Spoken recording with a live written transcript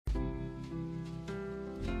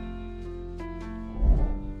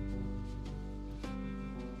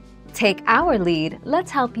Take our lead, let's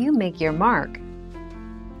help you make your mark.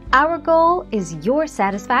 Our goal is your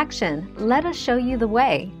satisfaction. Let us show you the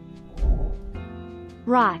way.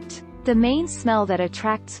 Rot. The main smell that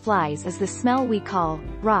attracts flies is the smell we call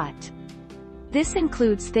rot. This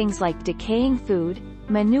includes things like decaying food,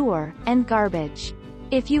 manure, and garbage.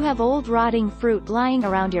 If you have old rotting fruit lying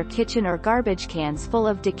around your kitchen or garbage cans full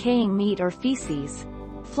of decaying meat or feces,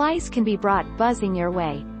 flies can be brought buzzing your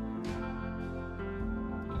way.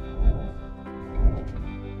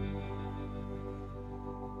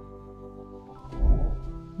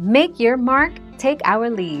 Make your mark, take our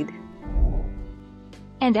lead.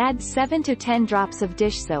 And add 7 to 10 drops of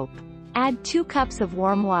dish soap. Add 2 cups of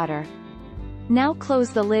warm water. Now close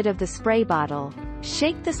the lid of the spray bottle.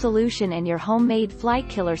 Shake the solution and your homemade fly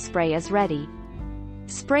killer spray is ready.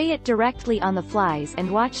 Spray it directly on the flies and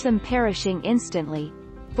watch them perishing instantly.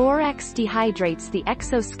 Borax dehydrates the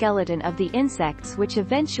exoskeleton of the insects, which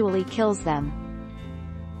eventually kills them.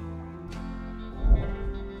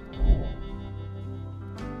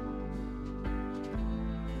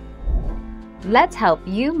 Let's help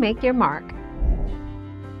you make your mark.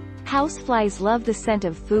 Houseflies love the scent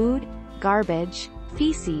of food, garbage,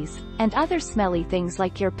 feces, and other smelly things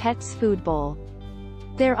like your pet's food bowl.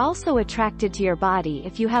 They're also attracted to your body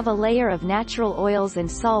if you have a layer of natural oils and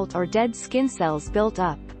salt or dead skin cells built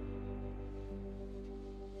up.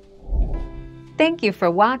 Thank you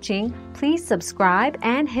for watching. Please subscribe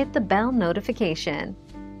and hit the bell notification.